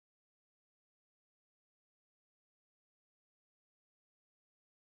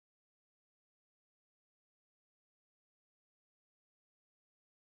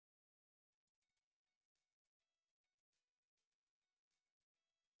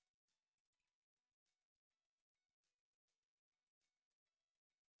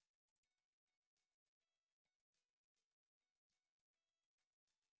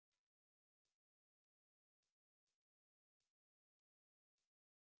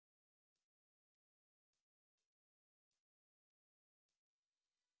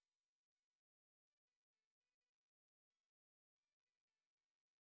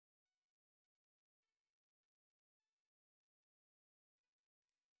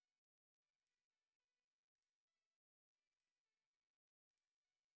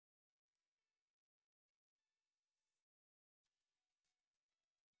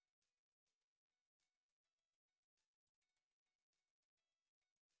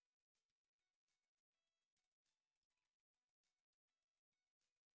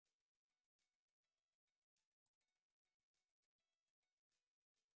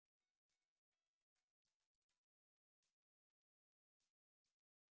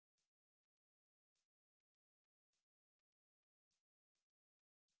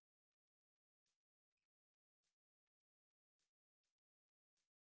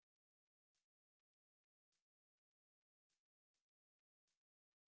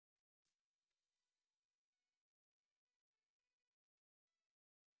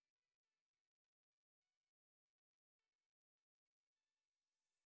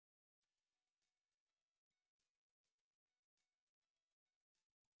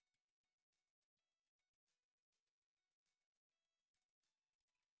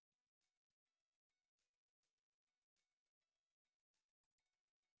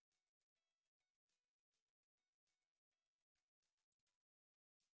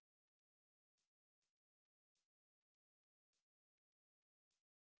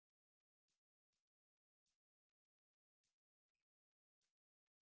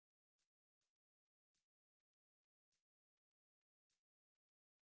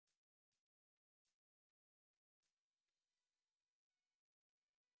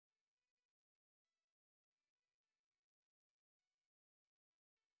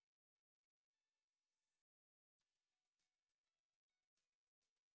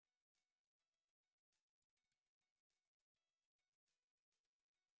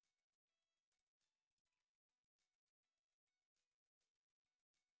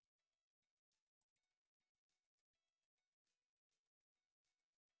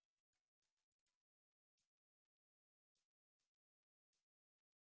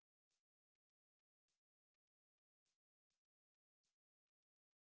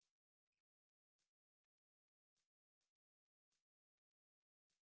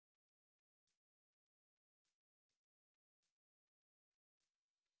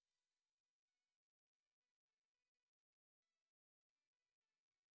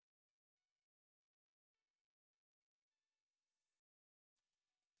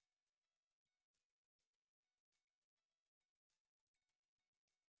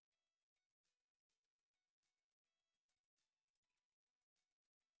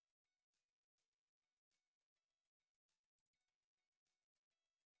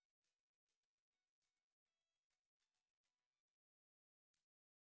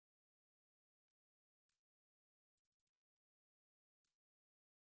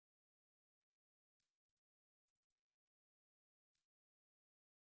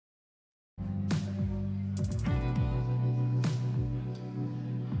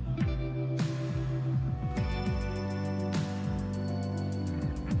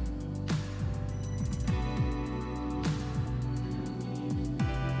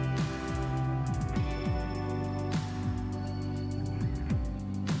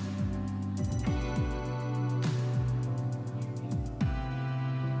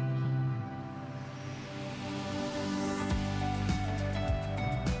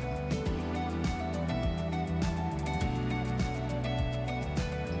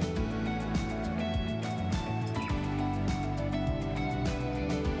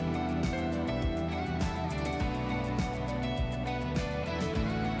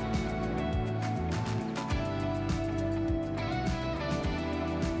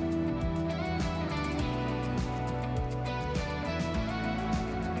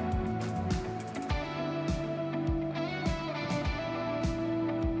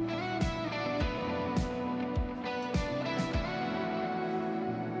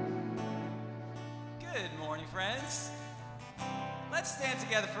Let's stand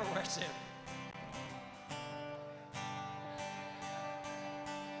together for worship.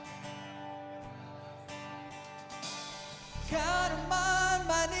 God, I'm on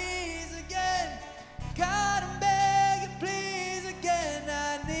my knees again. God, I'm begging, please again.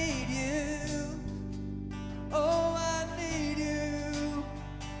 I need you. Oh, I need you.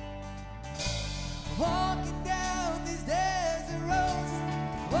 Walking down these desert roads,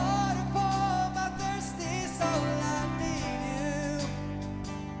 water for my thirsty soul. I need you.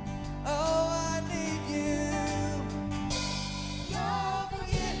 Oh, I need you. Your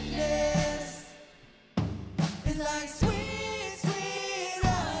forgiveness is like sweet, sweet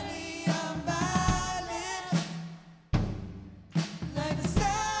honey on my lips, like the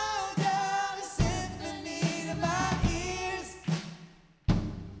sound of a symphony to my ears.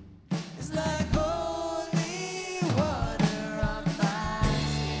 It's like holy water on my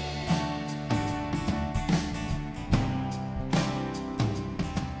skin.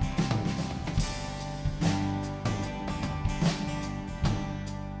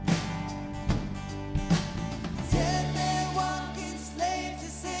 Dead man walking, slave to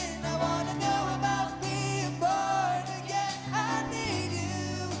sin. I wanna know about being born again. I need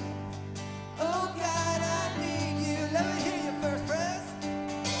you. Oh God, I need you. Let me hear your first verse.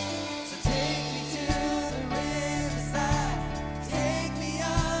 So take me to the riverside. Take me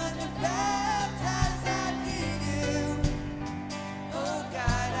under, baptize. I need you. Oh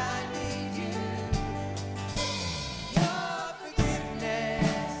God, I need you. Your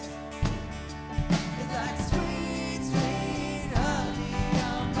forgiveness is like sweet, sweet honey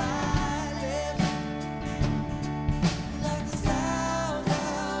on my lips, like the sound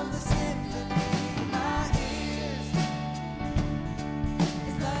of the symphony in my ears.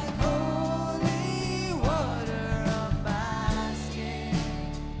 It's like holy water on my skin.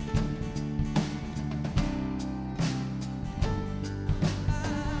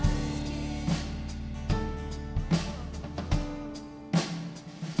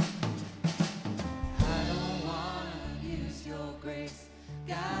 I don't wanna abuse your grace.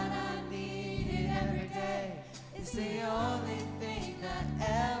 God, I need it every day. It's the only thing that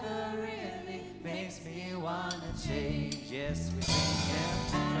ever really makes me wanna change. Yes, we can.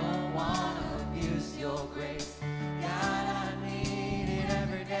 I don't wanna abuse your grace. God, I need it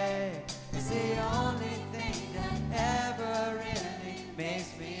every day. It's the only thing that ever really makes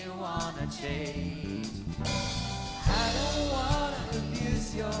me wanna change. I don't wanna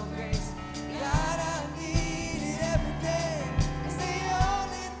abuse your grace. God, I need it every day. It's the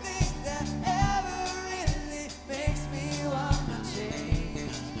only thing that ever really makes me wanna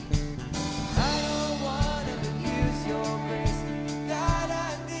change. I don't wanna abuse your grace. God, I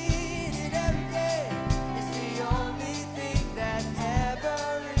need it every day. It's the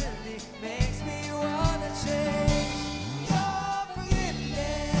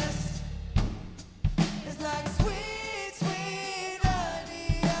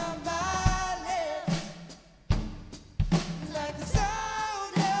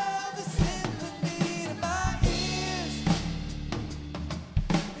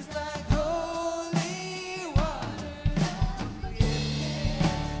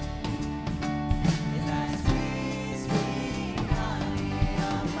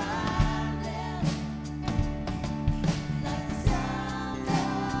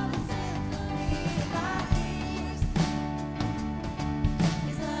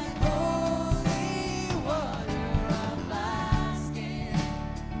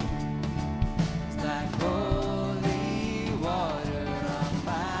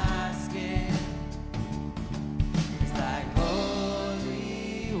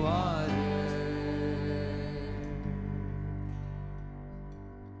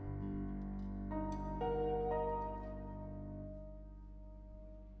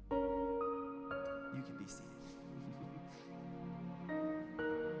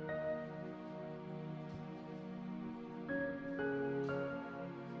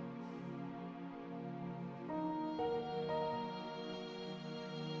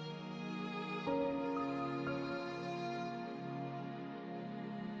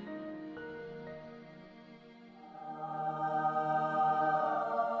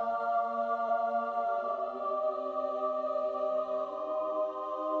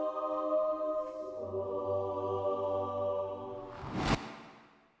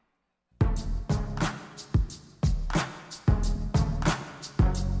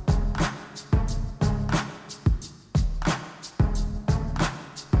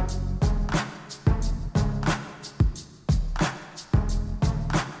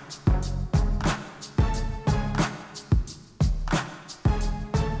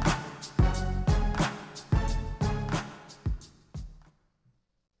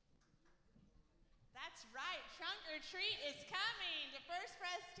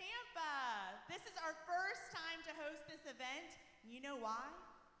is our first time to host this event. You know why?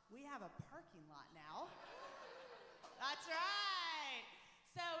 We have a parking lot now. That's right.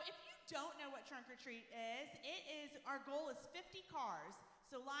 So if you don't know what Trunk or Treat is, our goal is 50 cars.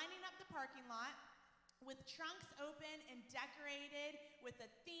 So lining up the parking lot with trunks open and decorated with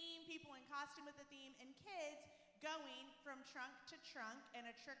a theme, people in costume with a theme, and kids going from trunk to trunk in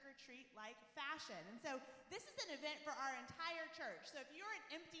a trick-or-treat like fashion. And so this is an event for our entire church. So if you're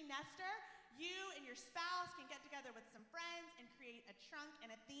an empty nester, you and your spouse can get together with some friends and create a trunk and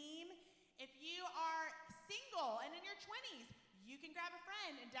a theme. If you are single and in your 20s, you can grab a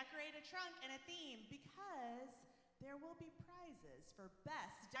friend and decorate a trunk and a theme, because there will be prizes for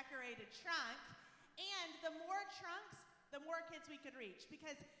best decorated trunk. And the more trunks, the more kids we could reach,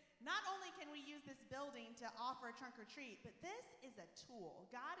 because not only can we use this building to offer a trunk or treat, but this is a tool.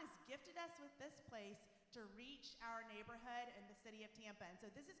 God has gifted us with this place to reach our neighborhood and the city of Tampa. And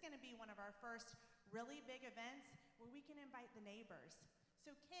so this is going to be one of our first really big events where we can invite the neighbors.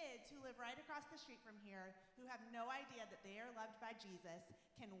 So kids who live right across the street from here, who have no idea that they are loved by Jesus,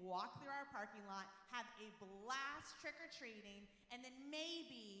 can walk through our parking lot, have a blast trick-or-treating, and then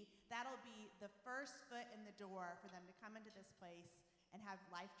maybe that'll be the first foot in the door for them to come into this place and have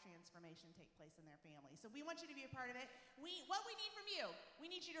life transformation take place in their family. So we want you to be a part of it. What we need from you, we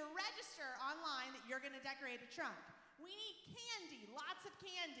need you to register online that you're going to decorate a trunk. We need candy, lots of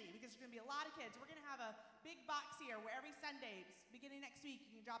candy, because there's going to be a lot of kids. We're going to have a big box here where every Sunday, beginning next week,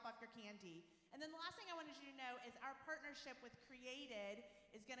 you can drop off your candy. And then the last thing I wanted you to know is our partnership with Created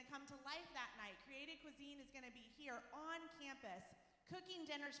is going to come to life that night. Created Cuisine is going to be here on campus cooking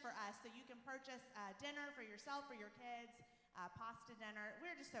dinners for us, so you can purchase dinner for yourself, for your kids, pasta dinner.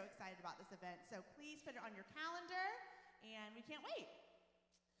 We're just so excited about this event. So please put it on your calendar, and we can't wait.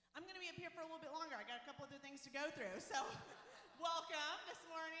 I'm going to be up here for a little bit longer. I got a couple other things to go through. So welcome this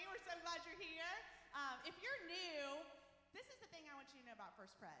morning. We're so glad you're here. If you're new, this is the thing I want you to know about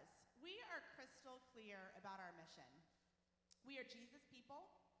First Pres. We are crystal clear about our mission. We are Jesus people,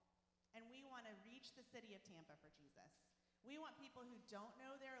 and we want to reach the city of Tampa for Jesus. We want people who don't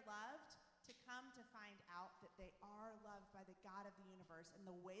know they're loved to come to find out that they are loved by the God of the universe. And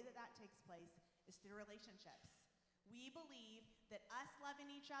the way that that takes place is through relationships. We believe that us loving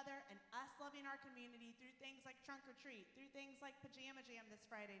each other and us loving our community through things like Trunk or Treat, through things like Pajama Jam this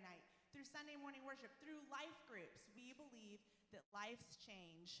Friday night, through Sunday morning worship, through life groups, we believe that lives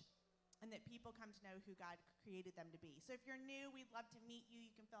change and that people come to know who God created them to be. So if you're new, we'd love to meet you. You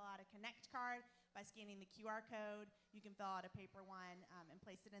can fill out a Connect card by scanning the QR code. You can fill out a paper one and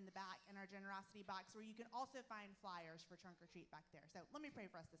place it in the back in our generosity box, where you can also find flyers for Trunk or Treat back there. So let me pray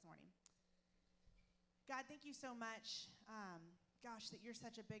for us this morning. God, thank you so much, that you're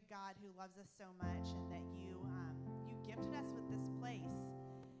such a big God who loves us so much, and that you gifted us with this place.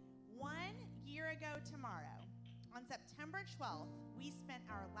 1 year ago tomorrow, on September 12th, we spent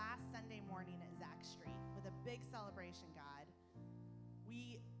our last Sunday morning at Zach Street with a big celebration, God.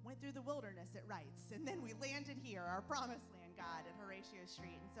 We went through the wilderness at Wrights, and then we landed here, our promised land, God, at Horatio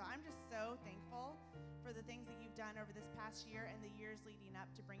Street. And so I'm just so thankful for the things that you've done over this past year and the years leading up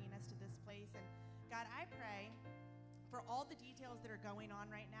to bringing us to this place. And God, I pray for all the details that are going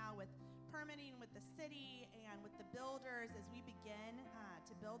on right now with permitting with the city and with the builders as we begin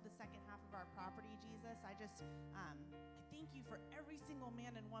to build the second half of our property, Jesus. I thank you for every single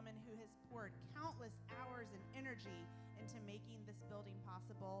man and woman who has poured countless hours and energy into making this building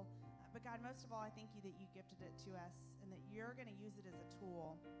possible. But God, most of all, I thank you that you gifted it to us and that you're going to use it as a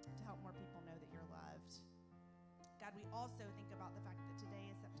tool to help more people know that you're loved. God, we also think about the fact that today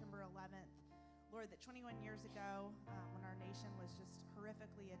is September 11th. Lord, that 21 years ago, when our nation was just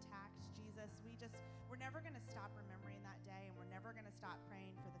horrifically attacked, Jesus, we're never going to stop remembering that day, and we're never going to stop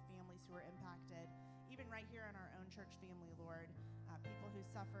praying for the families who were impacted, even right here in our own church family, Lord, people who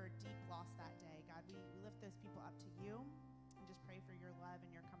suffered deep loss that day. God, we lift those people up to you and just pray for your love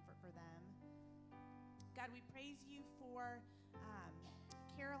and your comfort for them. God, we praise you for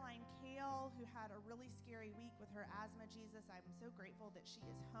Caroline Kale, who had a really scary week with her asthma, Jesus. I'm so grateful that she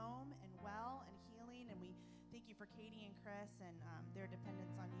is home and well and healing, and we thank you for Katie and Chris and their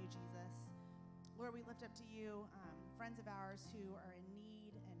dependence on you, Jesus. Lord, we lift up to you friends of ours who are in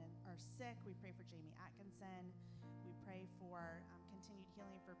need and are sick. We pray for Jamie Atkinson. We pray for continued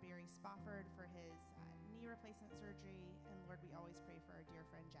healing for Barry Spofford for his knee replacement surgery. And Lord, we always pray for our dear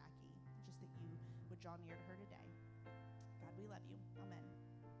friend Jackie, just that you would draw near to her today. God, we love you. Amen.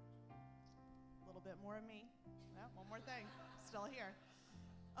 A little bit more of me. No, one more thing. Still here.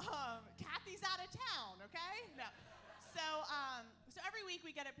 Kathy's out of town, okay? No. So every week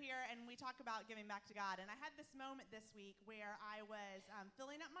we get up here and we talk about giving back to God. And I had this moment this week where I was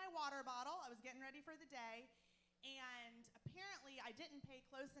filling up my water bottle. I was getting ready for the day. And apparently I didn't pay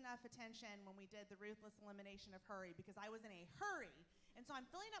close enough attention when we did the ruthless elimination of hurry because I was in a hurry. And so I'm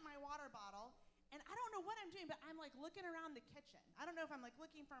filling up my water bottle, and I don't know what I'm doing, but I'm like looking around the kitchen. I don't know if I'm like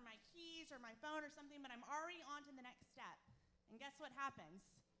looking for my keys or my phone or something, but I'm already on to the next step. And guess what happens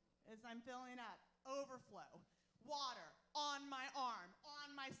as I'm filling up? Overflow. Water on my arm, on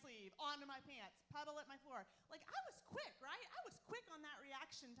my sleeve, onto my pants, puddle at my floor. Like, I was quick, right? I was quick on that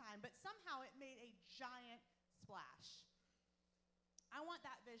reaction time, but somehow it made a giant splash. I want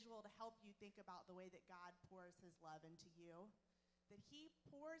that visual to help you think about the way that God pours his love into you, that he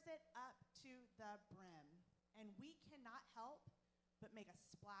pours it up to the brim, and we cannot help but make a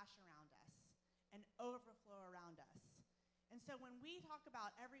splash around us and overflow around us. And so when we talk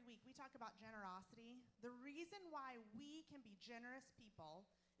about every week, we talk about generosity. The reason why we can be generous people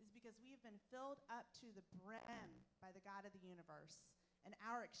is because we have been filled up to the brim by the God of the universe, and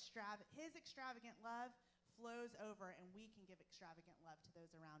his extravagant love flows over, and we can give extravagant love to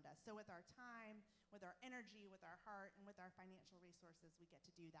those around us. So with our time, with our energy, with our heart, and with our financial resources, we get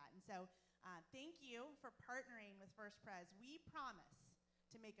to do that. And so thank you for partnering with First Pres. We promise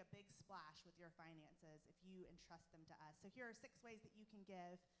to make a big splash with your finances if you entrust them to us. So here are 6 ways that you can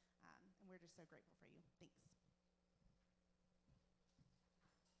give, and we're just so grateful for you. Thanks.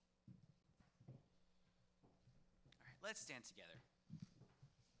 All right, let's stand together.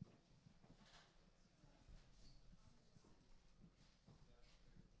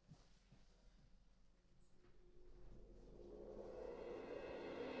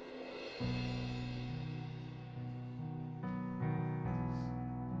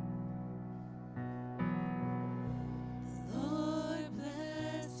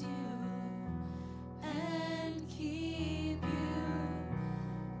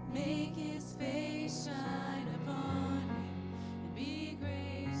 Make his face shine upon you and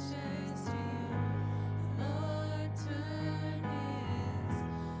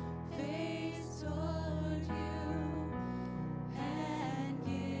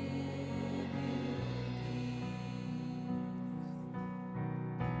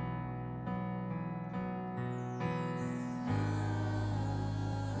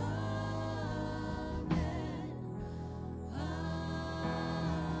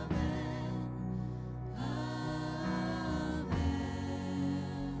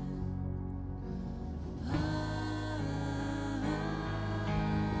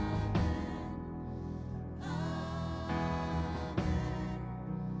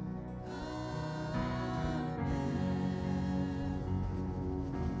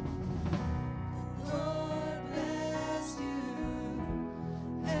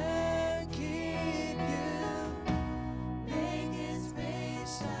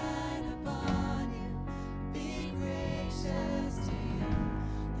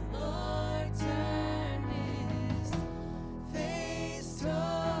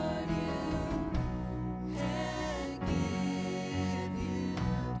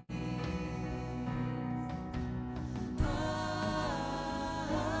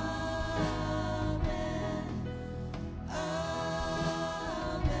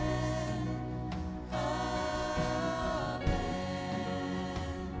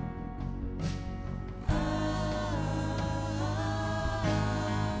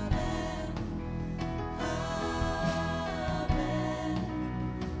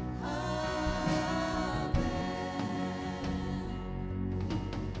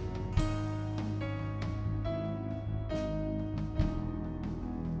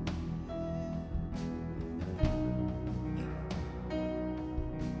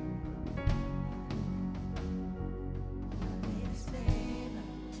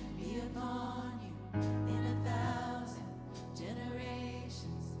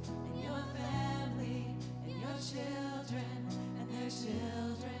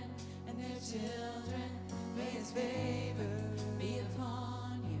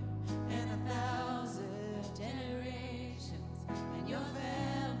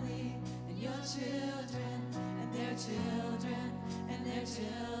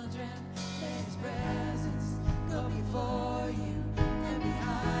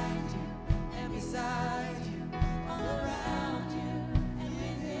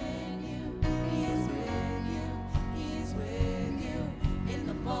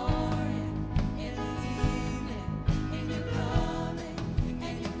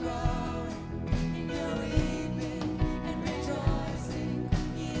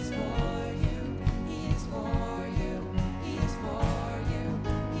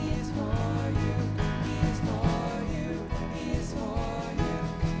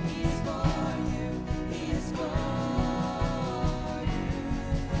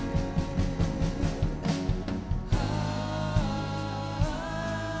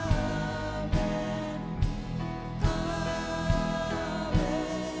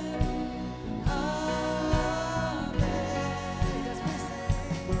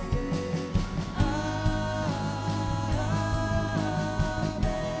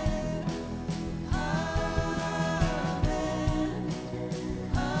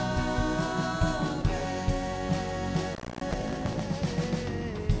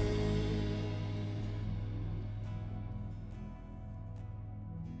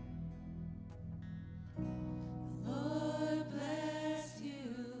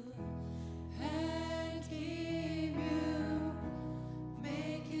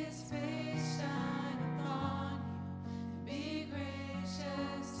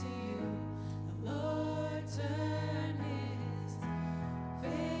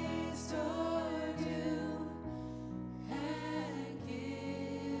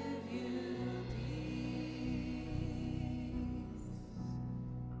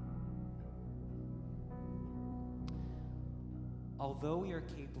Although we are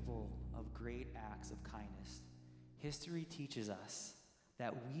capable of great acts of kindness, history teaches us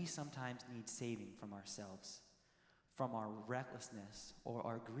that we sometimes need saving from ourselves, from our recklessness or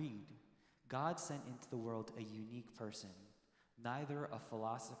our greed. God sent into the world a unique person, neither a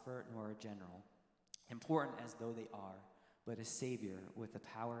philosopher nor a general, important as though they are, but a Savior with the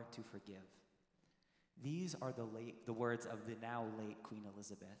power to forgive. These are the words of the now late Queen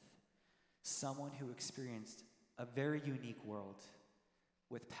Elizabeth, someone who experienced a very unique world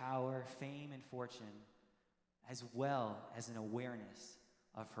with power, fame, and fortune, as well as an awareness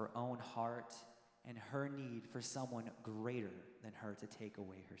of her own heart and her need for someone greater than her to take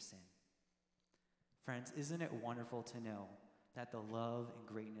away her sin. Friends, isn't it wonderful to know that the love and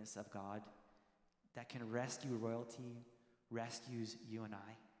greatness of God that can rescue royalty rescues you and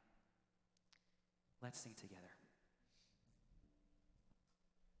I? Let's sing together.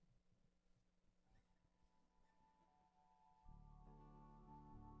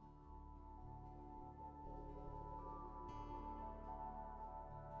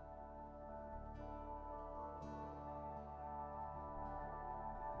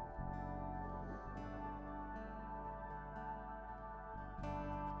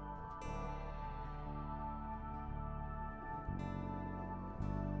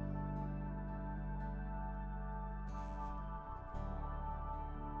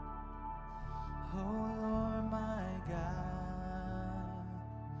 Oh Lord my God,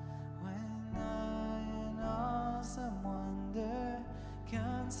 when I in awesome wonder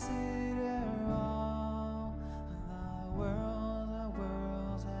consider all the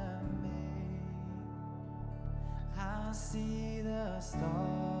worlds have made, I see the stars,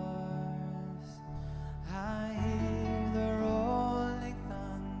 I hear the rolling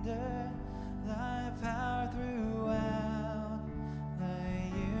thunder, thy power throughout the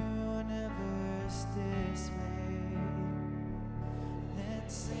universe displayed. Then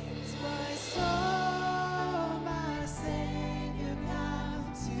sings my soul, my Savior, come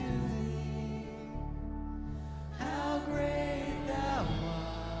to thee. How great thou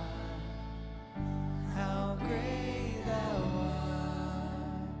art, how great thou art.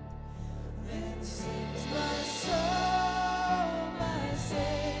 Then sings my soul, my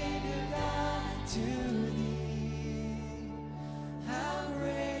Savior, come to thee. How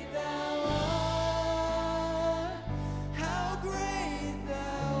great thou art, how great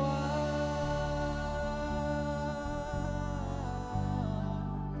thou art.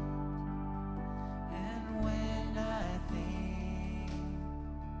 And when I think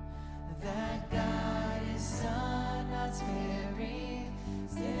that God His Son not sparing,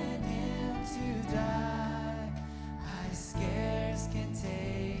 sent Him to die, I scarce can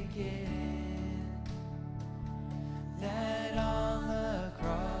take it in, that on the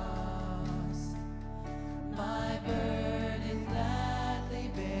cross my burden gladly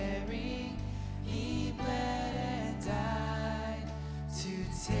bearing, He bled and died to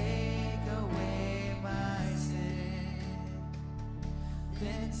take away my sin.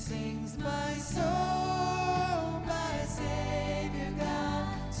 Then sings my soul, my Savior, God,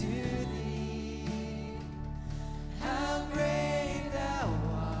 to thee. How great thou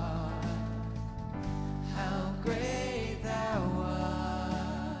art, how great thou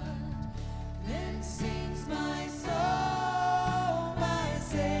art. Then sings my soul, my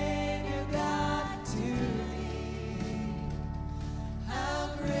Savior, God, to thee. How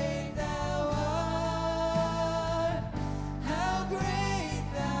great thou art, how great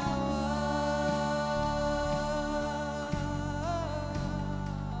thou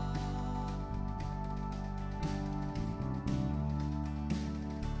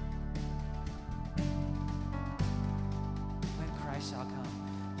When Christ shall come,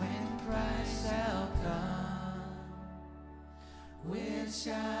 when Christ shall come with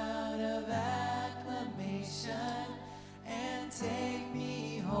shout of acclamation and take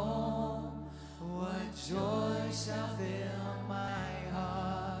me home, what joy shall fill my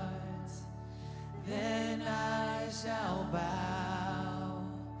heart. Then I shall bow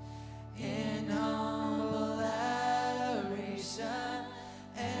in humble adoration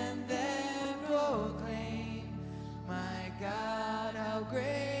and then proclaim, my God, how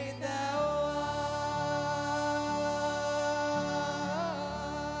great thou art.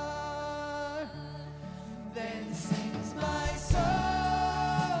 Then sings my soul,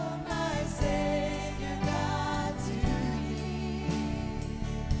 my Savior, God, to thee.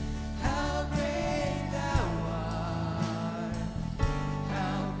 How great thou art,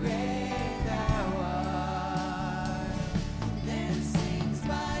 how great thou art. Then sings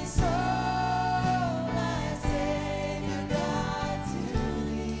my soul,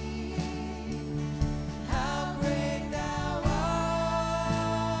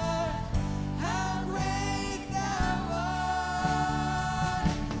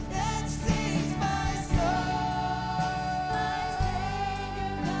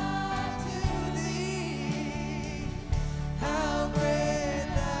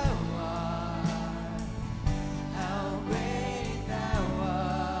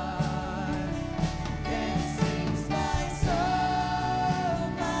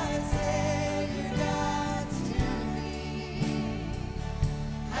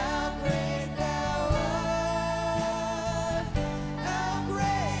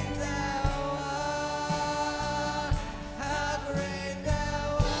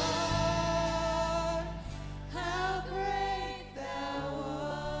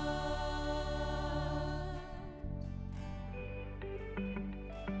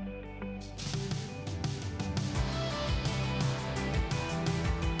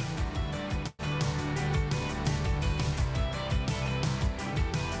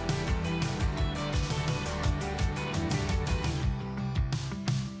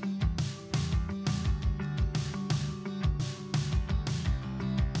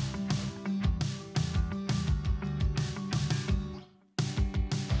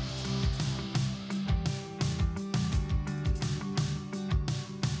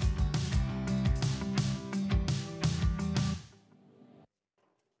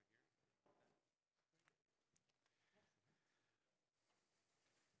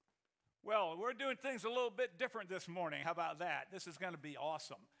 Well, we're doing things a little bit different this morning. How about that? This is going to be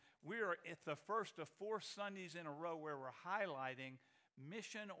awesome. We are at the first of 4 Sundays in a row where we're highlighting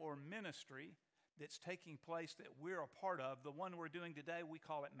mission or ministry that's taking place that we're a part of. The one we're doing today, we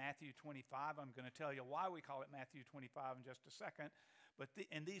call it Matthew 25. I'm going to tell you why we call it Matthew 25 in just a second.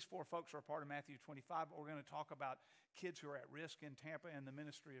 And these 4 folks are a part of Matthew 25. But we're going to talk about kids who are at risk in Tampa and the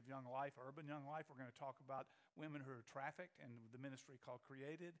ministry of Young Life, Urban Young Life. We're going to talk about women who are trafficked and the ministry called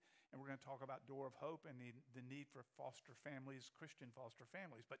Created. And we're going to talk about Door of Hope and the need for foster families, Christian foster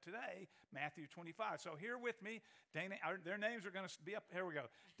families. But today, Matthew 25. So here with me, their names are going to be up. Here we go.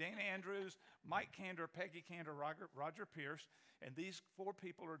 Dana Andrews, Mike Kander, Peggy Kander, Roger Pierce. And these 4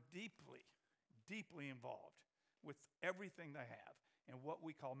 people are deeply, deeply involved with everything they have in what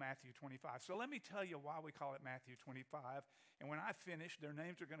we call Matthew 25. So let me tell you why we call it Matthew 25. And when I finish, their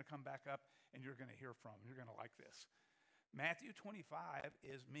names are going to come back up and you're going to hear from them. You're going to like this. Matthew 25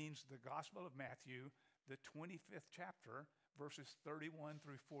 means the Gospel of Matthew, the 25th chapter, verses 31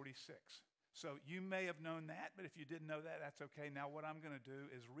 through 46. So you may have known that, but if you didn't know that, that's okay. Now what I'm going to do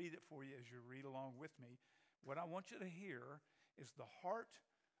is read it for you as you read along with me. What I want you to hear is the heart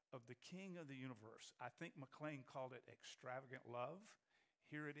of the King of the universe. I think McLean called it extravagant love.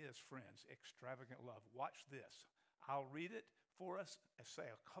 Here it is, friends, extravagant love. Watch this. I'll read it for us and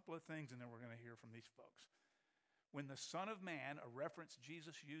say a couple of things, and then we're going to hear from these folks. When the Son of Man, a reference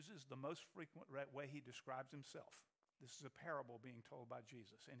Jesus uses, the most frequent way he describes himself. This is a parable being told by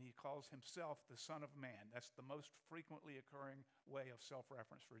Jesus, and he calls himself the Son of Man. That's the most frequently occurring way of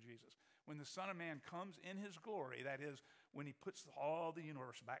self-reference for Jesus. When the Son of Man comes in his glory, that is, when he puts all the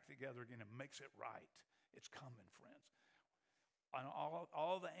universe back together again and makes it right, it's coming, friends. And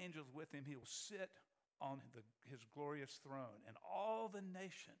all the angels with him, he will sit on his glorious throne, and all the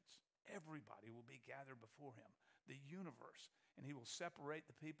nations, everybody will be gathered before him. The universe, and he will separate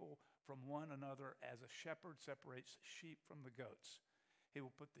the people from one another as a shepherd separates sheep from the goats. He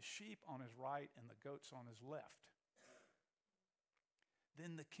will put the sheep on his right and the goats on his left.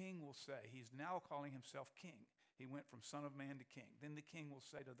 Then the king will say, he's now calling himself king. He went from Son of Man to king. Then the king will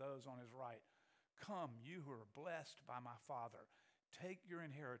say to those on his right, come, you who are blessed by my Father, take your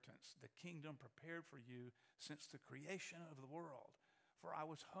inheritance, the kingdom prepared for you since the creation of the world. For I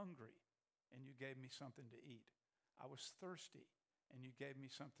was hungry, and you gave me something to eat. I was thirsty, and you gave me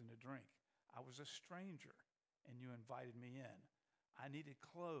something to drink. I was a stranger, and you invited me in. I needed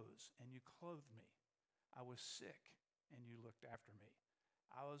clothes, and you clothed me. I was sick, and you looked after me.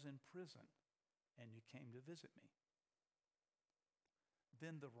 I was in prison, and you came to visit me.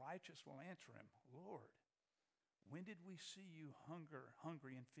 Then the righteous will answer him, Lord, when did we see you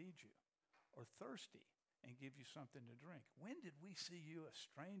hungry and feed you, or thirsty and give you something to drink? When did we see you a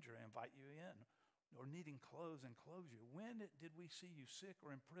stranger and invite you in, or needing clothes and clothe you? When did we see you sick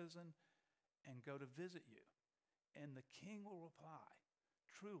or in prison and go to visit you? And the king will reply,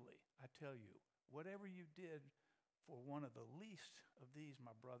 truly, I tell you, whatever you did for one of the least of these,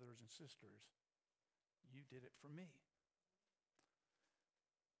 my brothers and sisters, you did it for me.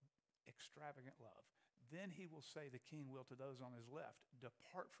 Extravagant love. Then he will say, the king will to those on his left,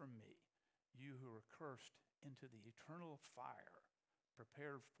 depart from me, you who are cursed, into the eternal fire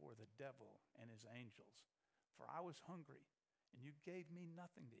prepared for the devil and his angels. For I was hungry, and you gave me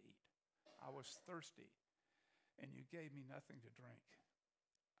nothing to eat. I was thirsty, and you gave me nothing to drink.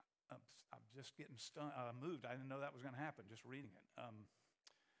 I'm just getting moved. I didn't know that was going to happen, just reading it.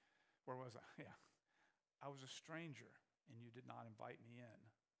 Where was I? Yeah. I was a stranger, and you did not invite me in.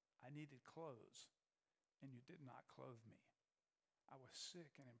 I needed clothes, and you did not clothe me. I was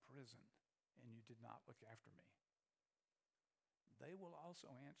sick and in prison, and you did not look after me. They will also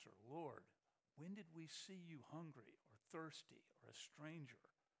answer, Lord, when did we see you hungry or thirsty or a stranger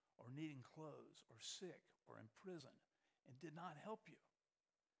or needing clothes or sick or in prison and did not help you?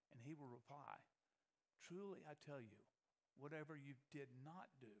 And he will reply, truly I tell you, whatever you did not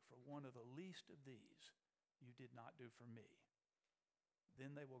do for one of the least of these, you did not do for me.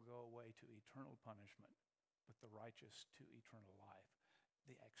 Then they will go away to eternal punishment, but the righteous to eternal life.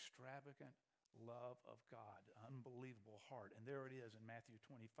 The extravagant love of God, unbelievable heart. And there it is in Matthew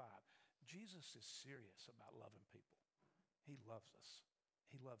 25. Jesus is serious about loving people. He loves us.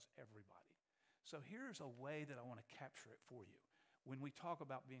 He loves everybody. So here's a way that I want to capture it for you. When we talk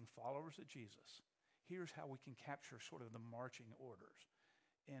about being followers of Jesus, here's how we can capture sort of the marching orders.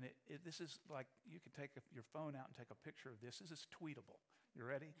 And this is like, you can take your phone out and take a picture of this. This is tweetable. You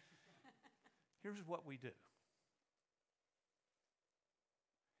ready? Here's what we do.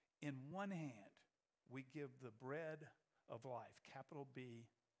 In one hand, we give the bread of life, capital B,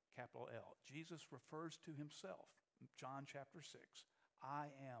 capital L. Jesus refers to himself, John chapter 6,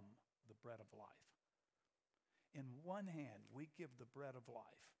 I am the bread of life. In one hand, we give the bread of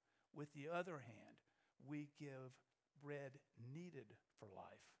life. With the other hand, we give bread needed for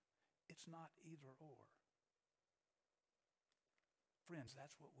life. It's not either or. Friends,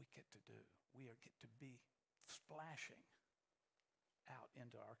 that's what we get to do. We get to be splashing out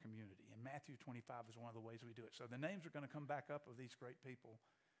into our community. And Matthew 25 is one of the ways we do it. So the names are going to come back up of these great people.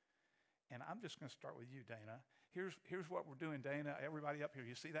 And I'm just going to start with you, Dana. Here's what we're doing, Dana. Everybody up here,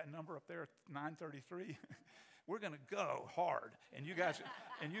 you see that number up there, 933? We're going to go hard. And you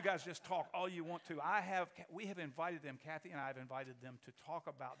guys just talk all you want to. We have invited them, Kathy and I have invited them to talk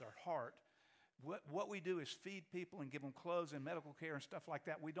about their heart. What we do is feed people and give them clothes and medical care and stuff like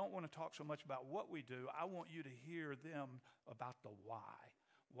that. We don't want to talk so much about what we do. I want you to hear them about the why.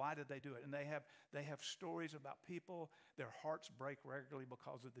 Why did they do it? And they have stories about people. Their hearts break regularly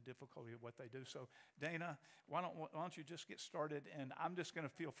because of the difficulty of what they do. So, Dana, why don't you just get started? And I'm just going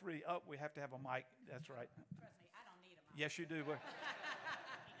to feel free. Oh, we have to have a mic. That's right. Trust me, I don't need a mic. Yes, you do.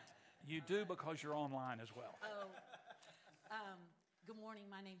 You do because you're online as well. Good morning.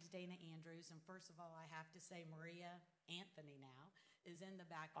 My name's Dana Andrews, and first of all, I have to say Maria Anthony now is in the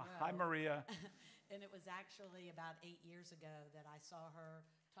back row. Hi, Maria. And it was actually about 8 years ago that I saw her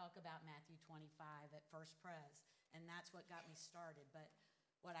talk about Matthew 25 at First Pres, and that's what got me started. But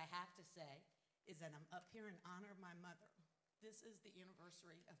what I have to say is that I'm up here in honor of my mother. This is the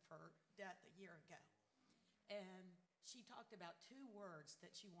anniversary of her death a year ago. And she talked about 2 words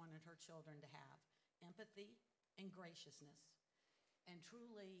that she wanted her children to have: empathy and graciousness. And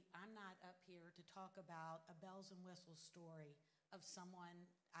truly, I'm not up here to talk about a bells and whistles story of someone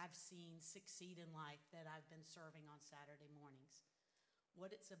I've seen succeed in life that I've been serving on Saturday mornings.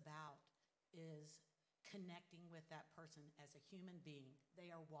 What it's about is connecting with that person as a human being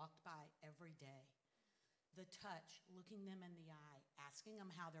they are walked by every day. The touch, looking them in the eye, asking them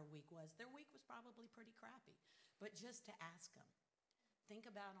how their week was. Their week was probably pretty crappy, but just to ask them. Think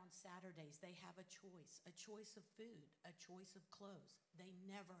about on Saturdays, they have a choice of food, a choice of clothes. They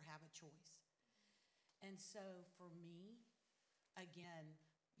never have a choice. And so for me, again,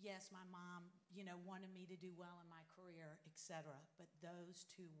 yes, my mom, wanted me to do well in my career, etc. But those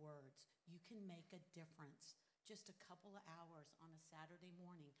 2 words, you can make a difference just a couple of hours on a Saturday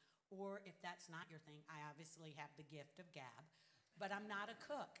morning. Or if that's not your thing, I obviously have the gift of gab, but I'm not a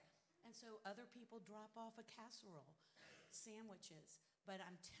cook. And so other people drop off a casserole, sandwiches. But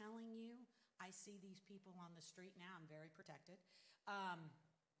I'm telling you, I see these people on the street now. I'm very protected.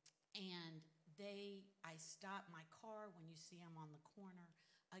 And I stop my car when you see them on the corner.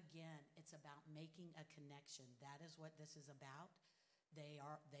 Again, it's about making a connection. That is what this is about. They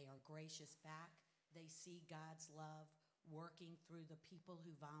are gracious back. They see God's love working through the people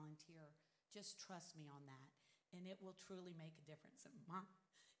who volunteer. Just trust me on that. And it will truly make a difference. And Mom,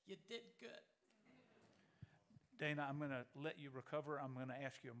 you did good. Dana, I'm going to let you recover. I'm going to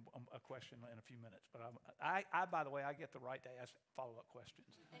ask you a question in a few minutes. But I, by the way, I get the right to ask follow-up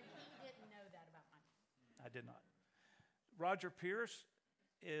questions. And he didn't know that about my mom. I did not. Roger Pierce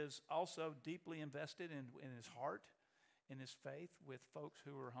is also deeply invested in his heart, in his faith, with folks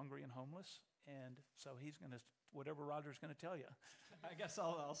who are hungry and homeless. And so he's going to, whatever Roger's going to tell you. I guess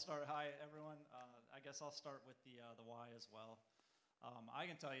I'll start. Hi, everyone. I guess I'll start with the why as well. I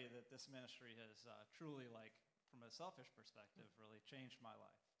can tell you that this ministry has truly, from a selfish perspective, really changed my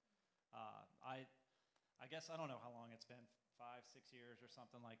life. I guess I don't know how long it's been, 5, 6 years or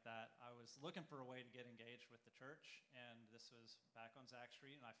something like that. I was looking for a way to get engaged with the church, and this was back on Zach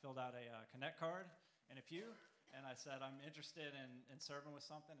Street, and I filled out a Connect card and a few, and I said I'm interested in serving with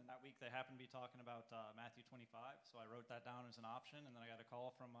something, and that week they happened to be talking about Matthew 25, so I wrote that down as an option, and then I got a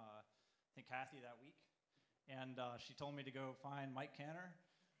call from, I think, Kathy that week, and she told me to go find Mike Canner,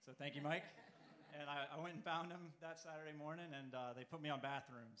 so thank you, Mike. And I went and found him that Saturday morning, and they put me on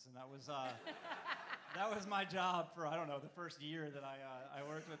bathrooms, and that was my job for, the first year that I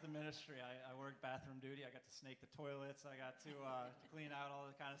worked with the ministry. I worked bathroom duty. I got to snake the toilets. I got to clean out all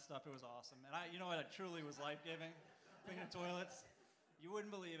the kind of stuff. It was awesome. And you know what? It truly was life-giving, cleaning toilets. You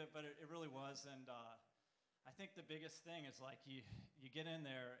wouldn't believe it, but it really was. And I think the biggest thing is you get in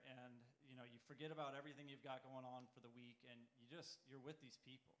there and you forget about everything you've got going on for the week, and you're with these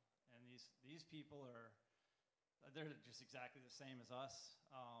people. And these people they're just exactly the same as us.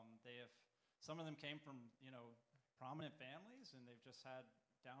 Some of them came from, prominent families, and they've just had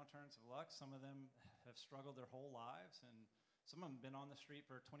downturns of luck. Some of them have struggled their whole lives, and some of them have been on the street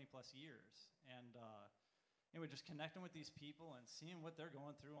for 20 plus years. And just connecting with these people and seeing what they're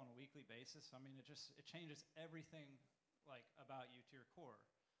going through on a weekly basis, it changes everything about you to your core.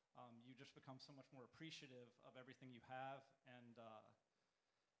 You just become so much more appreciative of everything you have, and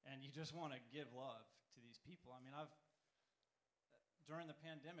and you just want to give love to these people. I mean, during the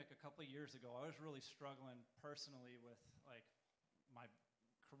pandemic a couple of years ago, I was really struggling personally with like my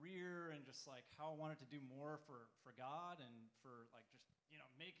career and just like how I wanted to do more for God and for like just,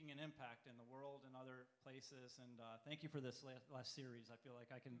 making an impact in the world and other places. And thank you for this last series. I feel like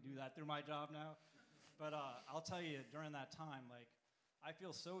I can do that through my job now. But I'll tell you, during that time, like, I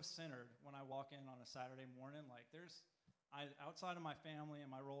feel so centered when I walk in on a Saturday morning. Like, outside of my family and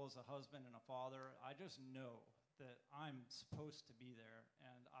my role as a husband and a father, I just know that I'm supposed to be there.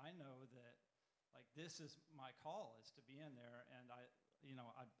 And I know that, like, this is my call, is to be in there. And I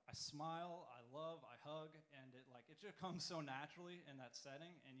smile, I love, I hug, and it just comes so naturally in that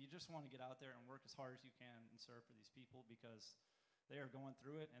setting. And you just want to get out there and work as hard as you can and serve for these people because they are going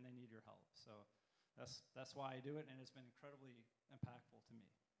through it and they need your help. So that's why I do it, and it's been incredibly impactful to me.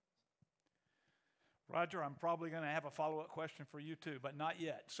 Roger, I'm probably going to have a follow-up question for you too, but not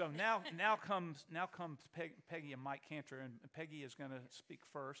yet. So now comes Peggy and Mike Cantor, and Peggy is going to speak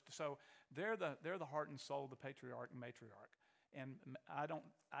first. So they're the heart and soul of the patriarch and matriarch. And I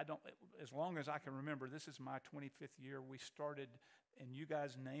don't, as long as I can remember, this is my 25th year. We started, and you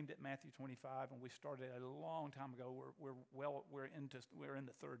guys named it Matthew 25, and we started a long time ago. We're in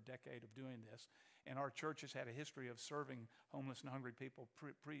the third decade of doing this, and our church has had a history of serving homeless and hungry people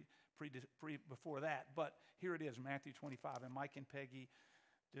before that. But here it is, Matthew 25, and Mike and Peggy,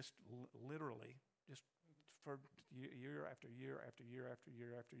 just literally, just for year after year after year after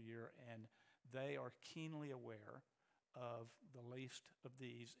year after year, and they are keenly aware of the least of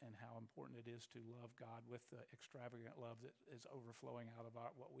these and how important it is to love God with the extravagant love that is overflowing out of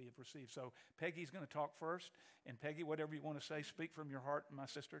what we have received. So Peggy's going to talk first, and Peggy, whatever you want to say, speak from your heart, my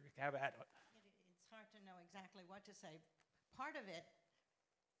sister. Have at it. It's hard to know exactly what to say. Part of it,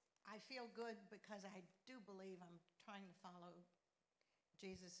 I feel good because I do believe I'm trying to follow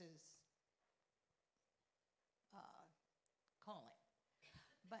Jesus's calling.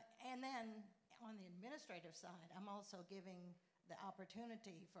 And then on the administrative side, I'm also giving the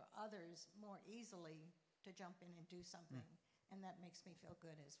opportunity for others more easily to jump in and do something, and that makes me feel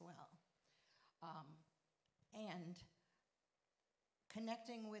good as well. And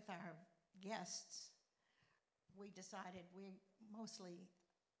connecting with our guests, we decided we mostly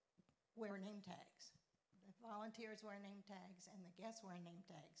wear name tags. The volunteers wear name tags, and the guests wear name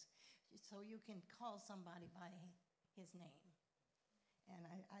tags, so you can call somebody by his name. And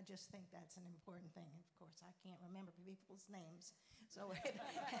I just think that's an important thing. Of course, I can't remember people's names, so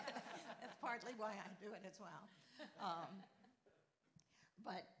that's partly why I do it as well.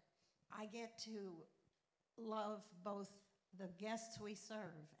 But I get to love both the guests we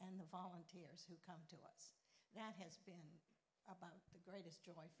serve and the volunteers who come to us. That has been about the greatest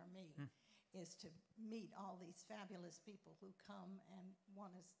joy for me, is to meet all these fabulous people who come and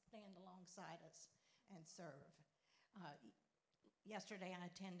want to stand alongside us and serve. Yesterday, I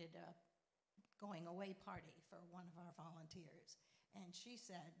attended a going-away party for one of our volunteers, and she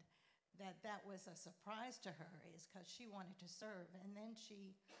said that was a surprise to her, is because she wanted to serve, and then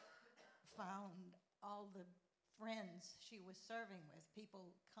she found all the friends she was serving with. People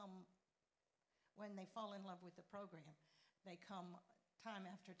come, when they fall in love with the program, they come time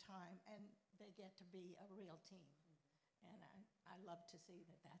after time, and they get to be a real team. And I love to see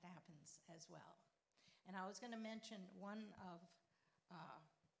that happens as well. And I was going to mention one of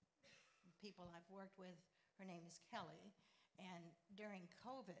people I've worked with. Her name is Kelly, and during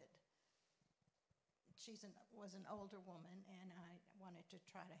COVID, she was an older woman, and I wanted to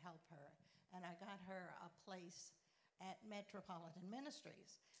try to help her, and I got her a place at Metropolitan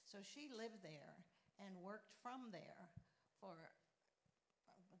Ministries. So she lived there and worked from there for,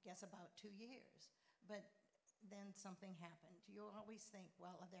 I guess, about 2 years. But then something happened. You always think,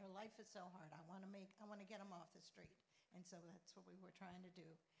 well, their life is so hard. I want to get them off the street. And so that's what we were trying to do.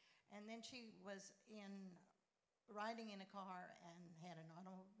 And then she was riding in a car and had an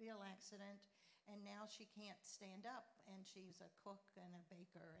automobile accident, and now she can't stand up, and she's a cook and a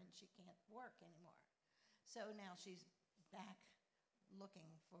baker, and she can't work anymore. So now she's back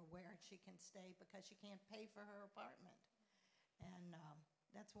looking for where she can stay because she can't pay for her apartment. And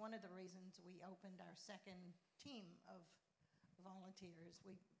that's one of the reasons we opened our second team of volunteers.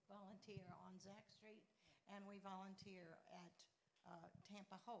 We volunteer on Zach Street, and we volunteer at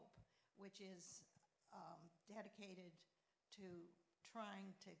Tampa Hope, which is dedicated to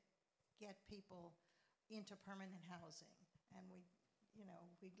trying to get people into permanent housing. And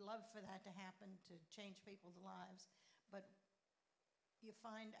we'd love for that to happen, to change people's lives. But you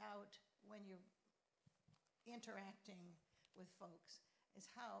find out when you're interacting with folks is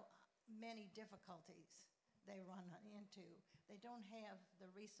how many difficulties they run into. they don't have the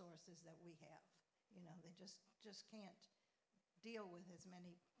resources that we have. You know, they just can't deal with as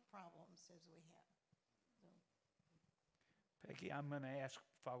many problems as we have. So. Peggy, I'm going to ask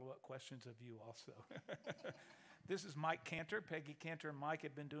follow-up questions of you also. This is Mike Cantor. Peggy Cantor and Mike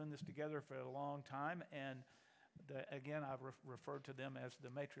have been doing this together for a long time, and again, I've referred to them as the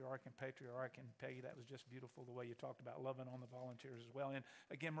matriarch and patriarch, and Peggy, that was just beautiful the way you talked about loving on the volunteers as well. And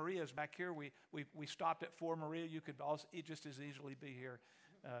again, Maria's back here. We stopped at 4. Maria, you could also just as easily be here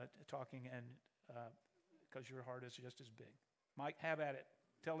talking, and because your heart is just as big. Mike, have at it.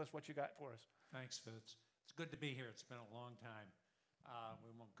 Tell us what you got for us. Thanks, Fitz. It's good to be here. It's been a long time.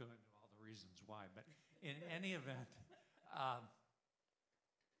 We won't go into all the reasons why, but in any event,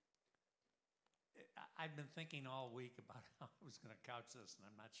 I've been thinking all week about how I was going to couch this, and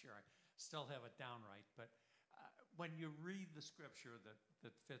I'm not sure I still have it down right. But when you read the scripture that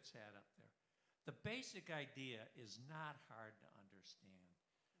Fitz had up there, the basic idea is not hard to understand,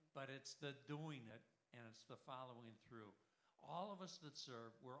 but it's the doing it and it's the following through. All of us that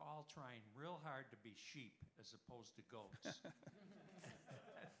serve, we're all trying real hard to be sheep as opposed to goats.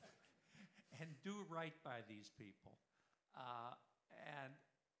 And do right by these people. And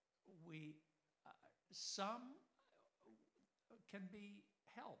some can be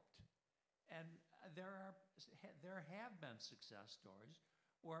helped. And there have been success stories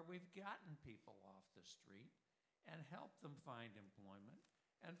where we've gotten people off the street and helped them find employment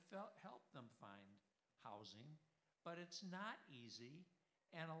and helped them find housing. But it's not easy,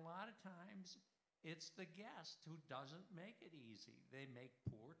 and a lot of times it's the guest who doesn't make it easy. They make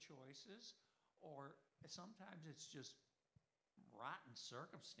poor choices, or sometimes it's just rotten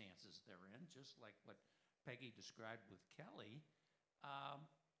circumstances they're in, just like what Peggy described with Kelly.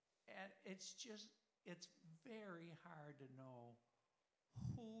 And it's very hard to know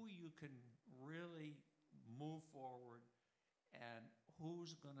who you can really move forward and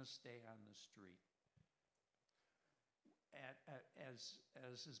who's going to stay on the street. As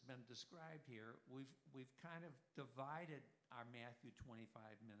has been described here, we've kind of divided our Matthew 25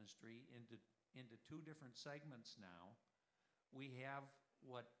 ministry into 2 different segments now. We have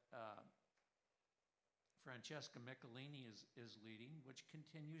what Francesca Michelini is leading, which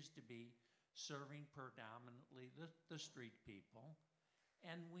continues to be serving predominantly the street people.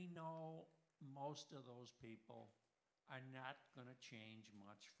 And we know most of those people are not going to change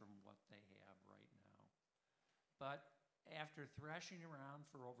much from what they have right now. But after threshing around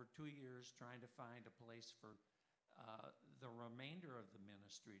for over 2 years trying to find a place for the remainder of the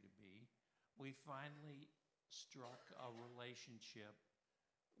ministry to be, we finally struck a relationship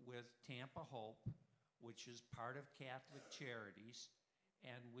with Tampa Hope, which is part of Catholic Charities,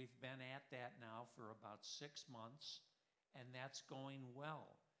 and we've been at that now for about 6 months, and that's going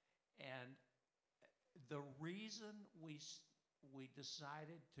well. And the reason we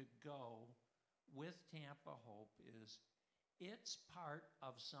decided to go with Tampa Hope is it's part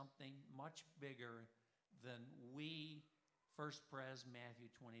of something much bigger than we, First Pres, Matthew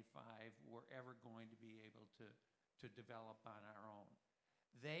 25, were ever going to be able to develop on our own.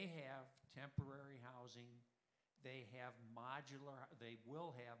 They have temporary housing. They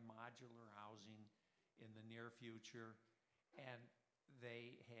will have modular housing in the near future, and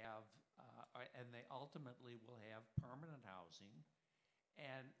they ultimately will have permanent housing.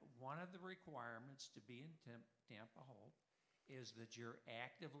 And one of the requirements to be in Tampa Hope is that you're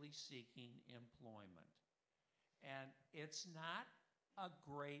actively seeking employment. And it's not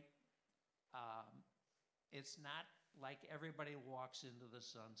it's not like everybody walks into the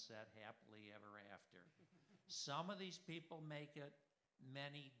sunset happily ever after. Some of these people make it,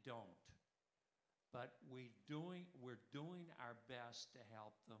 many don't. But we're doing our best to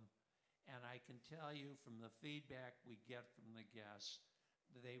help them. And I can tell you from the feedback we get from the guests,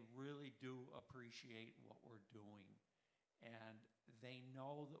 they really do appreciate what we're doing. And they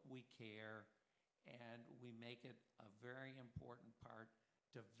know that we care, and we make it a very important part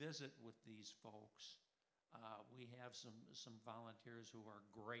to visit with these folks. We have some volunteers who are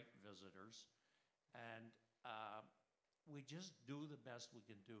great visitors, and we just do the best we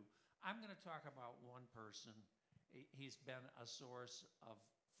can do. I'm going to talk about one person. He's been a source of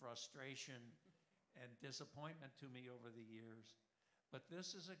frustration and disappointment to me over the years. But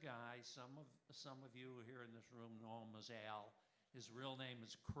this is a guy, some of you here in this room know him as Al. His real name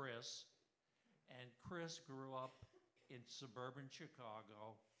is Chris. And Chris grew up in suburban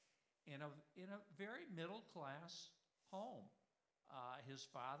Chicago in a very middle-class home. His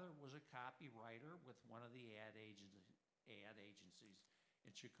father was a copywriter with one of the ad agencies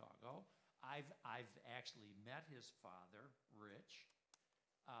in Chicago. I've actually met his father, Rich.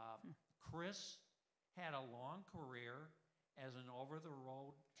 Chris had a long career as an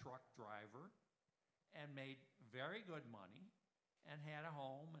over-the-road truck driver and made very good money and had a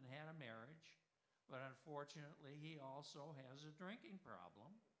home and had a marriage. But unfortunately, he also has a drinking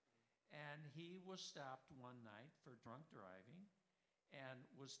problem. And he was stopped one night for drunk driving and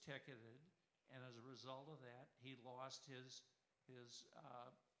was ticketed. And as a result of that, he lost his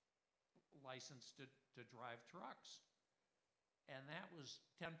license to drive trucks. And that was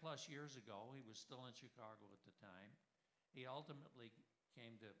 10 plus years ago. He was still in Chicago at the time. He ultimately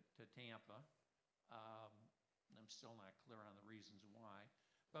came to Tampa. I'm still not clear on the reasons why.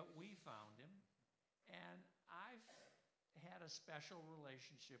 But we found him. And I've had a special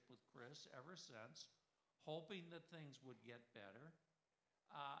relationship with Chris ever since, hoping that things would get better.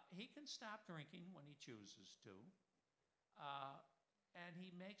 He can stop drinking when he chooses to. And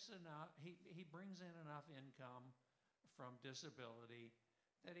he makes enough, he brings in enough income from disability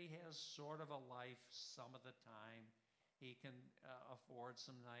that he has sort of a life some of the time. He can afford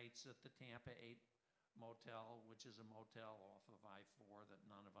some nights at the Tampa 8 Motel, which is a motel off of I-4 that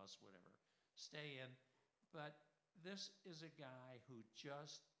none of us would ever stay in. But this is a guy who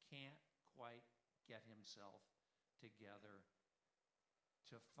just can't quite get himself together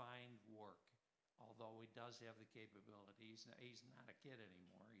to find work, although he does have the capabilities. He's not a kid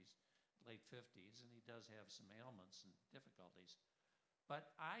anymore. He's late 50s, and he does have some ailments and difficulties.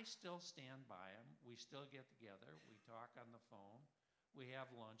 But I still stand by him. We still get together. We talk on the phone. We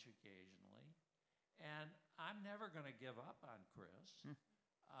have lunch occasionally. And I'm never going to give up on Chris.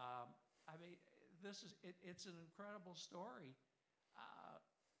 I mean, it's an incredible story.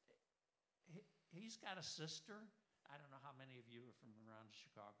 He's got a sister. I don't know how many of you are from around the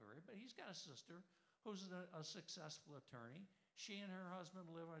Chicago area, but he's got a sister who's a successful attorney. She and her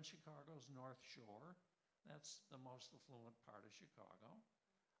husband live on Chicago's North Shore. That's the most affluent part of Chicago.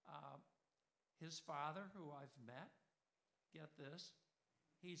 His father, who I've met, get this,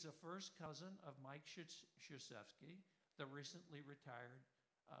 he's a first cousin of Mike Krzyzewski, the recently retired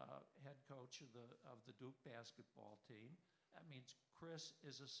head coach of the Duke basketball team. That means Chris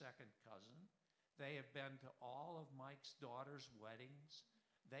is a second cousin. They have been to all of Mike's daughter's weddings.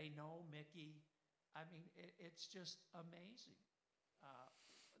 They know Mickey. I mean, it's just amazing,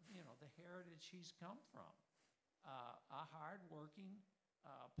 the heritage he's come from. A hardworking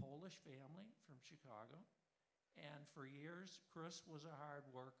Polish family from Chicago. And for years, Chris was a hard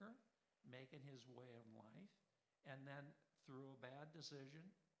worker, making his way in life. And then through a bad decision,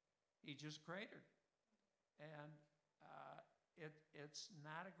 he just cratered. And it's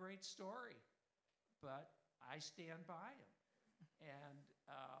not a great story, but I stand by him. And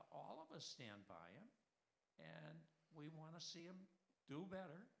all of us stand by him. And we want to see him do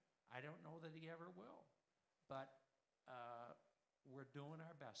better. I don't know that he ever will, but we're doing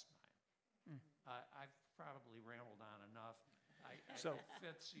our best by him. I've probably rambled on enough.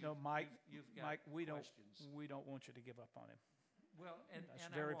 Fitz, Mike, you've got Mike, we questions. we don't want you to give up on him. Well, and That's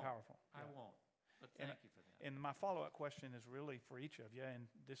and very I won't. powerful. I Yeah. won't. But thank you for that. And my follow-up question is really for each of you, and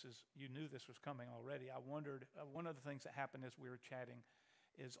you knew this was coming already. I wondered, one of the things that happened as we were chatting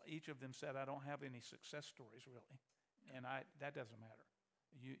is each of them said, I don't have any success stories really. And that doesn't matter.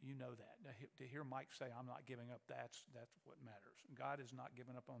 You know that. To hear Mike say, I'm not giving up, that's what matters. God is not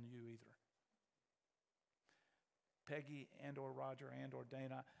giving up on you either. Peggy and or Roger and or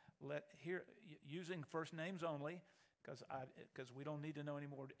Dana, using first names only, because we don't need to know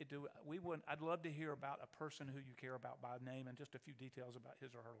anymore. I'd love to hear about a person who you care about by name and just a few details about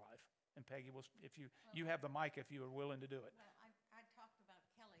his or her life. And Peggy, if you have the mic if you are willing to do it. Well, I talked about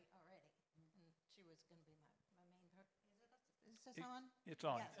Kelly already, and she was going to be my main person. Is this on? It's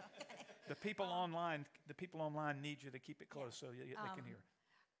on. Yes, okay. The people online need you to keep it close so they can hear.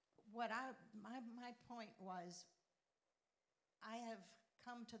 My point was, I have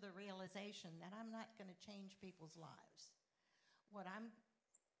come to the realization that I'm not going to change people's lives. What I'm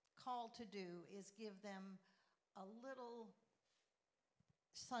called to do is give them a little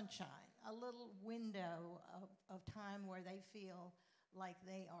sunshine, a little window of time where they feel like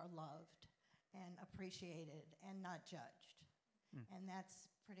they are loved and appreciated and not judged. And that's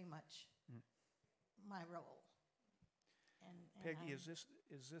pretty much my role. And Peggy, is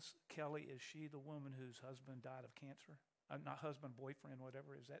this Kelly? Is she the woman whose husband died of cancer? Not husband, boyfriend,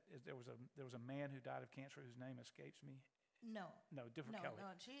 whatever. There was a man who died of cancer whose name escapes me. No, different Kelly.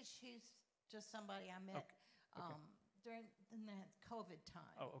 No, she's just somebody I met Okay. during that COVID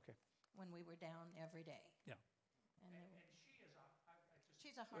time. Oh, okay. When we were down every day. Yeah. And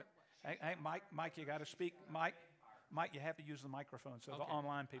she's a hard worker. Hey, Mike, you got to speak. Mike, you have to use the microphone so the Okay.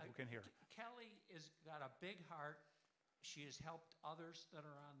 online people can hear. Kelly has got a big heart. She has helped others that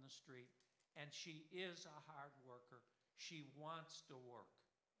are on the street, and she is a hard worker. She wants to work.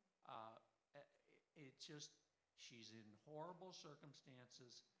 It's just, she's in horrible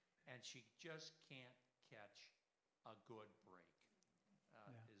circumstances, and she just can't catch a good break,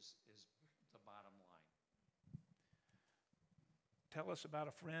 is the bottom line. Tell us about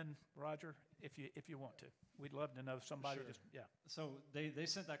a friend, Roger, if you want to. We'd love to know somebody. Sure. So they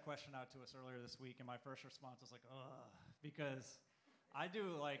sent that question out to us earlier this week, and my first response was like, ugh, because I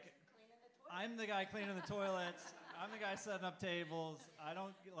do like, I'm the guy cleaning the toilets. I'm the guy setting up tables. I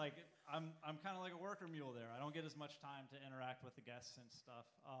don't like. I'm kind of like a worker mule there. I don't get as much time to interact with the guests and stuff.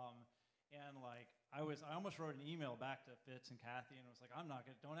 And like I almost wrote an email back to Fitz and Kathy, and it was like,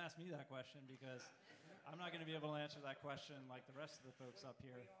 don't ask me that question because I'm not going to be able to answer that question like the rest of the folks up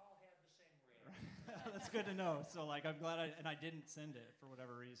here. We all have the same reaction. That's good to know. So like I'm glad I didn't send it for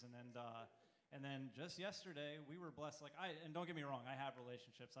whatever reason. And then just yesterday we were blessed. And don't get me wrong, I have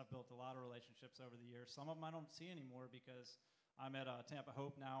relationships. I've built a lot of relationships over the years. Some of them I don't see anymore because I'm at Tampa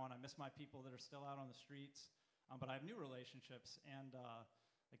Hope now, and I miss my people that are still out on the streets. But I have new relationships, and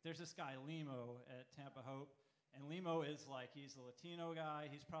like there's this guy Limo at Tampa Hope, and Limo is like, he's a Latino guy.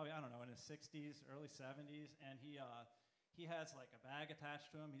 He's probably, I don't know, in his 60s, early 70s, and he has like a bag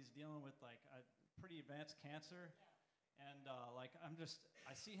attached to him. He's dealing with like a pretty advanced cancer, and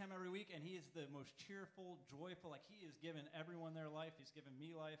I see him every week, and he is the most cheerful, joyful. Like he is giving everyone their life. He's giving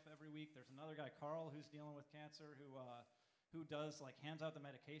me life every week. There's another guy, Carl, who's dealing with cancer, who does like hands out the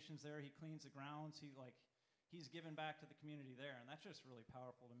medications there. He cleans the grounds. He's giving back to the community there, and that's just really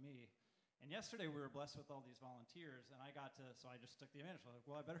powerful to me. And yesterday we were blessed with all these volunteers, and so I just took the advantage. I was like,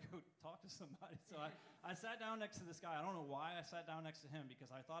 well, I better go talk to somebody. So I sat down next to this guy. I don't know why I sat down next to him,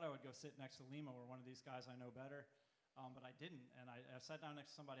 because I thought I would go sit next to Limo or one of these guys I know better, but I didn't. And I sat down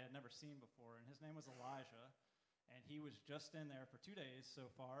next to somebody I'd never seen before, and his name was Elijah, and he was just in there for 2 days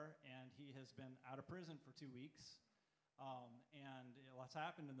so far, and he has been out of prison for 2 weeks. And lots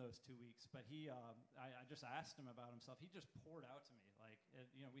happened in those 2 weeks, but I just asked him about himself. He just poured out to me.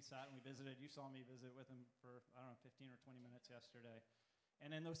 We sat and we visited. You saw me visit with him for, 15 or 20 minutes yesterday.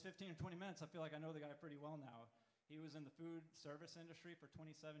 And in those 15 or 20 minutes, I feel like I know the guy pretty well now. He was in the food service industry for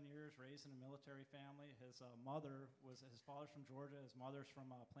 27 years, raised in a military family. His father's from Georgia. His mother's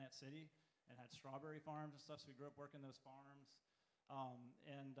from Plant City and had strawberry farms and stuff, so he grew up working those farms.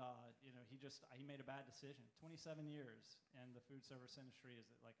 He made a bad decision. 27 years in the food service industry as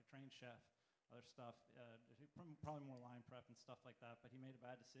like a trained chef, other stuff, probably more line prep and stuff like that. But he made a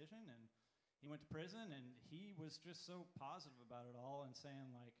bad decision, and he went to prison, and he was just so positive about it all and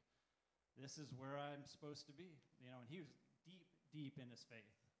saying like, this is where I'm supposed to be, and he was deep, deep in his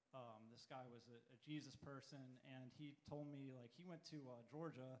faith. This guy was a Jesus person, and he told me like he went to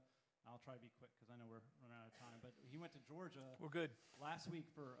Georgia. I'll try to be quick because I know we're running out of time. But he went to Georgia. We're good. Last week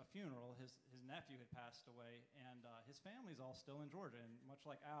for a funeral. His nephew had passed away, and his family's all still in Georgia. And much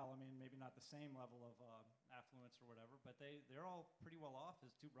like Al, I mean, maybe not the same level of affluence or whatever, but they're all pretty well off.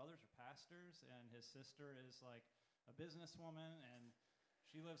 His two brothers are pastors, and his sister is like a businesswoman, and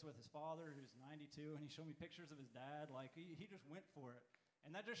she lives with his father, who's 92. And he showed me pictures of his dad. Like he just went for it,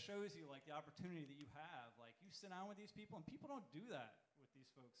 and that just shows you like the opportunity that you have. Like you sit down with these people, and people don't do that with these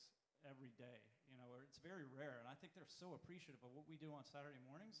folks every day, or it's very rare. And I think they're so appreciative of what we do on Saturday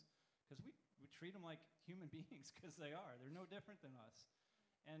mornings because we treat them like human beings because they are. They're no different than us.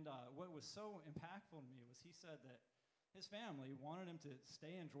 And what was so impactful to me was he said that his family wanted him to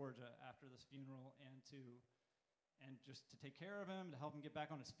stay in Georgia after this funeral and just to take care of him, to help him get back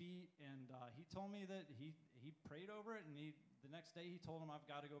on his feet. And he told me that he prayed over it, and the next day he told him, I've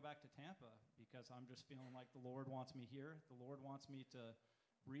got to go back to Tampa because I'm just feeling like the Lord wants me here. The Lord wants me to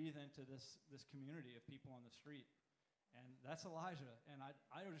breathe into this community of people on the street. And that's Elijah. And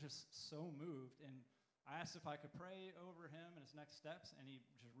I was just so moved. And I asked if I could pray over him and his next steps, and he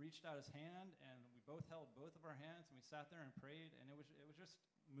just reached out his hand, and we both held both of our hands, and we sat there and prayed, and it was just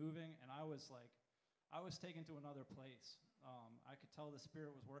moving. And I was taken to another place. I could tell the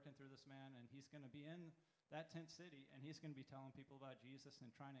Spirit was working through this man, and he's going to be in that tent city, and he's going to be telling people about Jesus and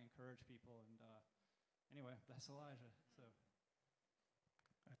trying to encourage people. And anyway, that's Elijah. So.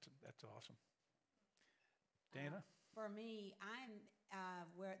 That's awesome. Dana? For me, I'm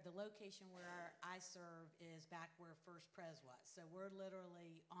where the location where I serve is back where First Pres was. So we're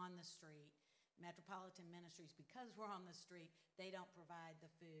literally on the street. Metropolitan Ministries, because we're on the street, they don't provide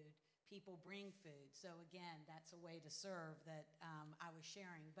the food. People bring food. So again, that's a way to serve that I was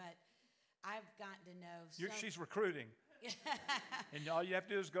sharing. But I've gotten to know. She's recruiting. And all you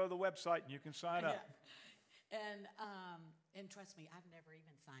have to do is go to the website and you can sign up. And trust me, I've never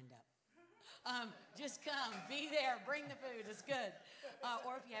even signed up. Just come, be there, bring the food. It's good.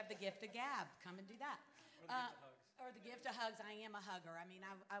 Or if you have the gift of gab, come and do that. Or the gift of hugs. I am a hugger. I mean,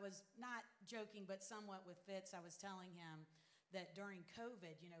 I was not joking, but somewhat with Fitz. I was telling him that during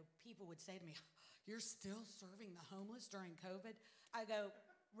COVID, you know, people would say to me, "You're still serving the homeless during COVID?" I go,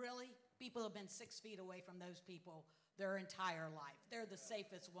 "Really? People have been 6 feet away from those people their entire life. They're the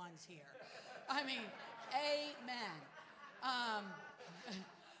safest ones here." I mean, amen.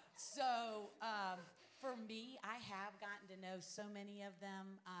 For me, I have gotten to know so many of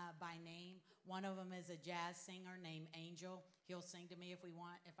them by name. One of them is a jazz singer named Angel. He'll sing to me if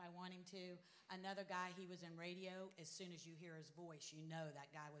I want him to. Another guy, he was in radio. As soon as you hear his voice, you know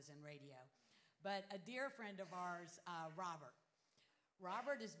that guy was in radio. But a dear friend of ours, Robert.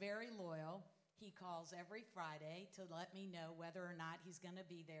 Robert is very loyal. He calls every Friday to let me know whether or not he's going to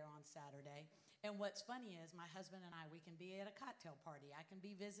be there on Saturday. And what's funny is my husband and I, we can be at a cocktail party. I can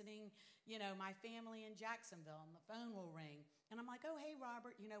be visiting, you know, my family in Jacksonville, and the phone will ring. And I'm like, "Oh, hey,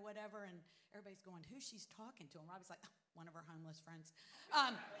 Robert," you know, whatever. And everybody's going, "Who's she's talking to?" And Robert's like, "Oh, one of her homeless friends."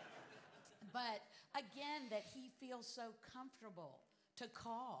 But again, that he feels so comfortable to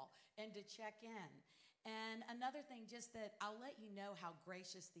call and to check in. And another thing, just that I'll let you know how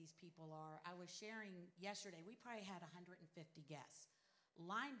gracious these people are. I was sharing yesterday, we probably had 150 guests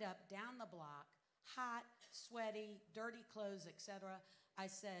lined up down the block, hot, sweaty, dirty clothes, etc. I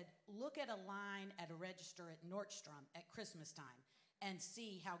said, look at a line at a register at Nordstrom at Christmas time and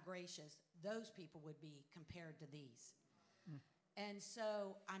see how gracious those people would be compared to these. And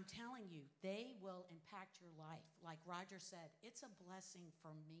so I'm telling you, they will impact your life. Like Roger said, it's a blessing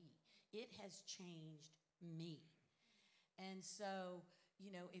for me. It has changed me. And so,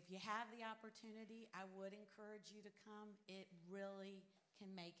 you know, if you have the opportunity, I would encourage you to come. It really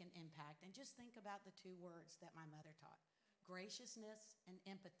can make an impact. And just think about the 2 words that my mother taught: graciousness and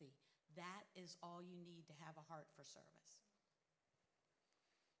empathy. That is all you need to have a heart for service.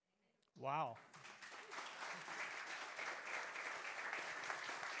 Wow.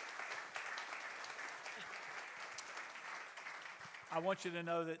 I want you to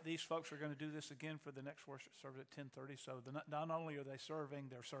know that these folks are going to do this again for the next worship service at 10:30. So not only are they serving,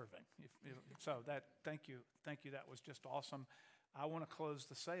 they're serving. Thank you. That was just awesome. I want to close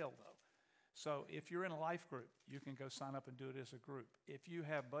the sale, though. So if you're in a life group, you can go sign up and do it as a group. If you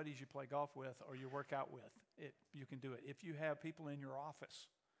have buddies you play golf with or you work out with, you can do it. If you have people in your office,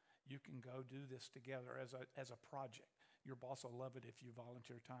 you can go do this together as a project. Your boss will love it if you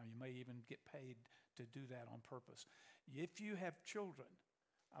volunteer time. You may even get paid to do that on purpose. If you have children,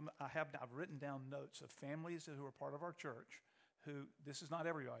 I've written down notes of families who are part of our church who, this is not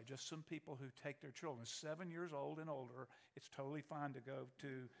everybody, just some people who take their children 7 years old and older. It's totally fine to go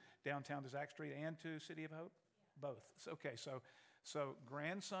to downtown to Zach Street and to City of Hope? Yeah. Both. Okay, so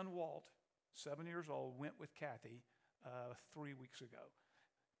grandson Walt, 7 years old, went with Kathy 3 weeks ago.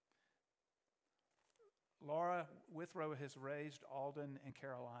 Laura Withrow has raised Alden and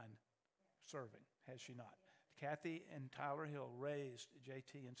Caroline serving, has she not? Kathy and Tyler Hill raised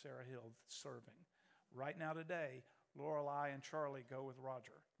JT and Sarah Hill serving. Right now today, Lorelei and Charlie go with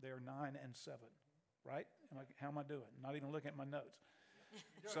Roger. They're 9 and 7, right? How am I doing? Not even looking at my notes.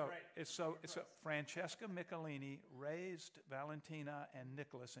 Francesca Michelini raised Valentina and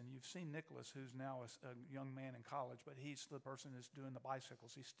Nicholas, and you've seen Nicholas, who's now a young man in college, but he's the person that's doing the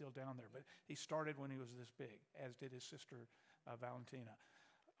bicycles. He's still down there, but he started when he was this big, as did his sister Valentina.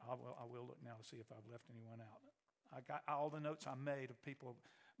 I will look now to see if I've left anyone out. I got all the notes I made of people.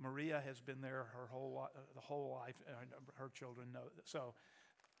 Maria has been there the whole life, and her children know. So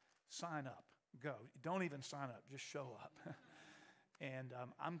sign up, go. Don't even sign up, just show up. And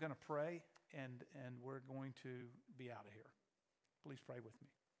I'm going to pray, and we're going to be out of here. Please pray with me.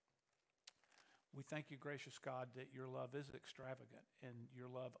 We thank you, gracious God, that your love is extravagant and your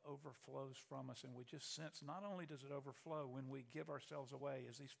love overflows from us. And we just sense not only does it overflow when we give ourselves away,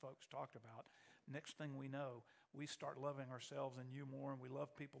 as these folks talked about, next thing we know, we start loving ourselves and you more, and we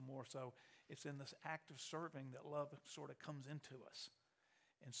love people more. So it's in this act of serving that love sort of comes into us.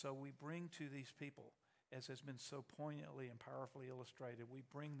 And so we bring to these people, as has been so poignantly and powerfully illustrated, we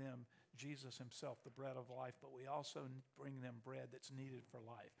bring them Jesus himself, the bread of life, but we also bring them bread that's needed for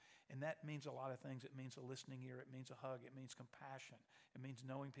life. And that means a lot of things. It means a listening ear. It means a hug. It means compassion. It means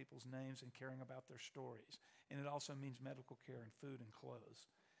knowing people's names and caring about their stories. And it also means medical care and food and clothes.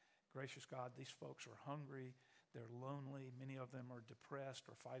 Gracious God, these folks are hungry. They're lonely. Many of them are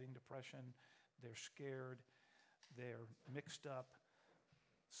depressed or fighting depression. They're scared. They're mixed up.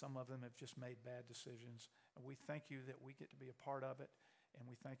 Some of them have just made bad decisions. And we thank you that we get to be a part of it. And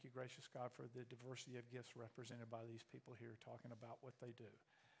we thank you, gracious God, for the diversity of gifts represented by these people here talking about what they do.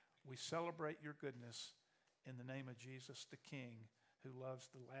 We celebrate your goodness in the name of Jesus, the King, who loves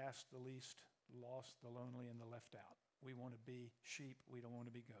the last, the least, the lost, the lonely, and the left out. We want to be sheep. We don't want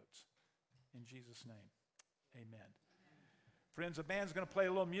to be goats. In Jesus' name, amen. Friends, the band's going to play a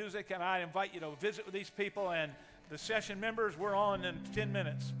little music, and I invite you to visit with these people. And the session members, we're on in 10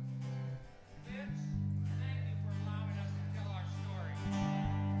 minutes. Vince, thank you for allowing us to tell our story.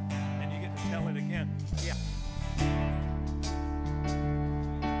 And you get to tell it again. Yeah.